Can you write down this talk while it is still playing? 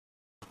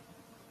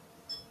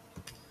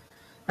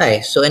Hi,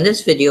 so in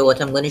this video,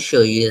 what I'm going to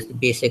show you is the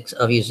basics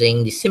of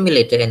using the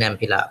simulator in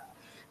MPLAB.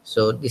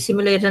 So the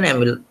simulator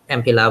in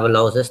MPLAB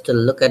allows us to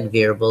look at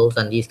variables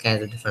and these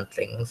kinds of different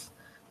things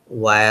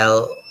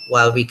while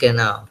we can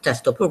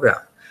test our program.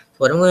 So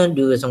what I'm going to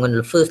do is I'm going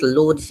to first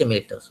load the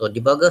simulator. So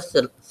debugger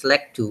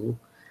select tool,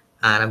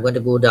 and I'm going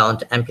to go down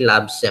to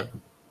MPLAB sim,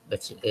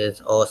 which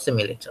is our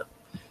simulator.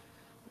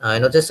 Now I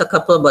notice a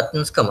couple of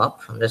buttons come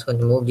up. I'm just going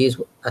to move these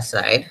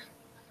aside.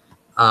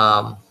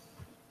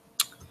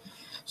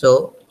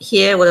 So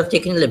here, what I've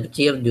taken the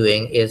liberty of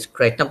doing is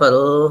creating a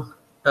little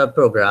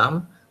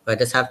program where I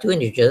just have two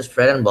integers,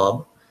 Fred and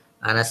Bob,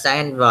 and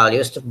assign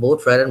values to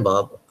both Fred and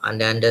Bob, and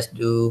then just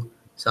do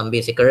some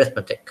basic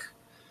arithmetic.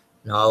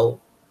 Now,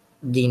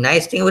 the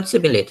nice thing with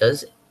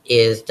simulators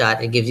is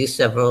that it gives you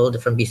several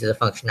different pieces of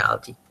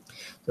functionality.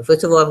 So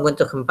first of all, I'm going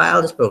to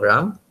compile this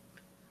program.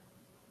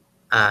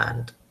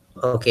 And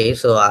okay,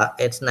 so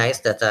it's nice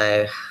that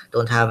I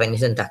don't have any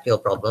syntactical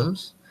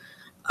problems.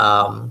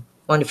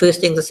 One of the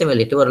first things the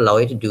simulator will allow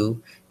you to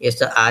do is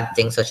to add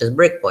things such as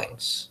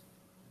breakpoints.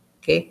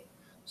 Okay,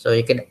 so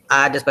you can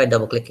add this by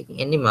double clicking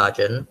in the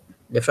margin,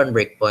 different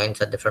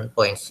breakpoints at different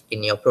points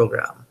in your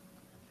program.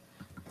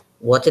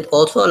 What it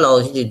also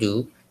allows you to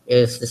do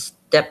is to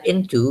step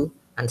into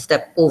and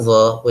step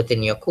over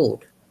within your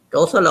code. It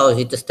also allows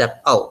you to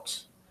step out.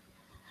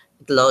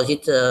 It allows you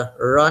to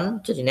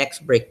run to the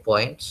next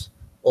breakpoint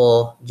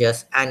or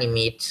just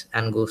animate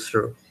and go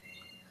through.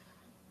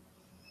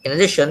 In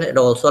addition, it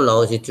also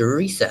allows you to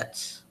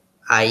reset,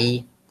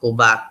 i.e. go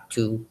back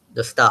to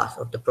the start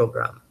of the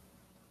program.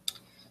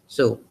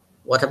 So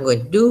what I'm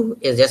going to do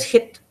is just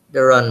hit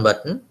the run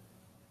button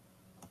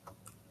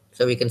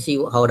so we can see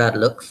how that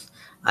looks.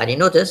 And you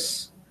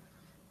notice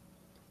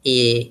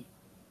a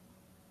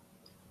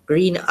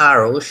green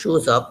arrow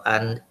shows up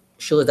and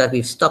shows that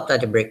we've stopped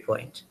at a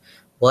breakpoint.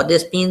 What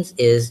this means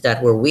is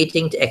that we're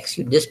waiting to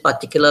execute this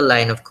particular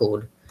line of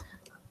code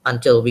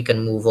until we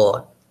can move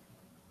on.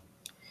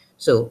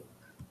 So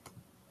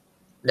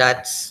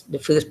that's the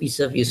first piece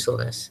of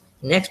usefulness.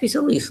 The next piece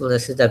of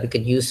usefulness is that we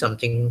can use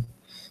something.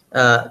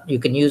 You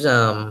can use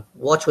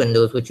watch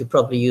windows, which you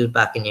probably used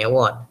back in year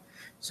one.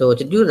 So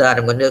to do that,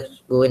 I'm going to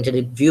go into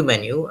the view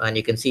menu, and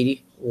you can see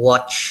the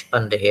watch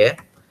under here.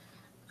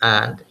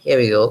 And here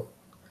we go.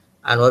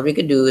 And what we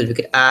could do is we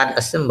could add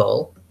a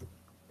symbol.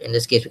 In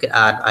this case, we could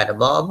add either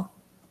Bob,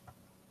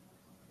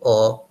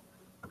 or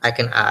I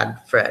can add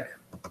Fred.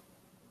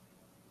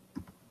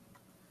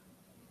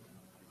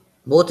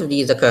 Both of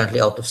these are currently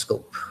out of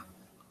scope.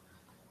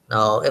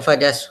 Now, if I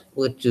just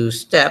were to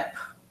step,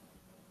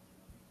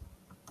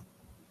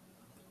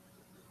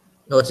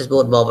 notice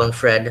both Bob and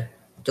Fred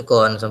took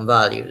on some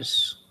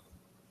values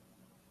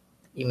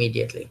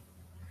immediately.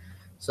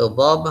 So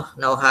Bob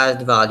now has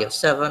the value of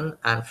 7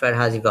 and Fred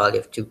has the value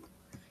of 2.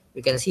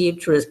 You can see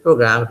through this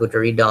program, if we were to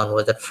read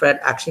downwards, that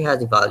Fred actually has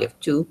the value of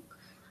 2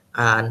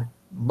 and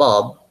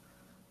Bob,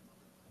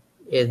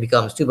 it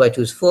becomes 2 by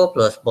 2 is 4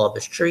 plus Bob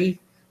is 3,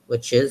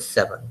 which is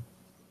 7.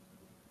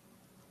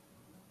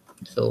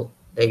 So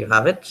there you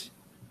have it.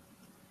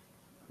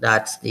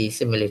 That's the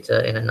simulator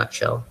in a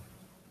nutshell.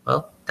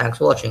 Well, thanks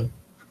for watching.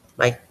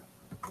 Bye.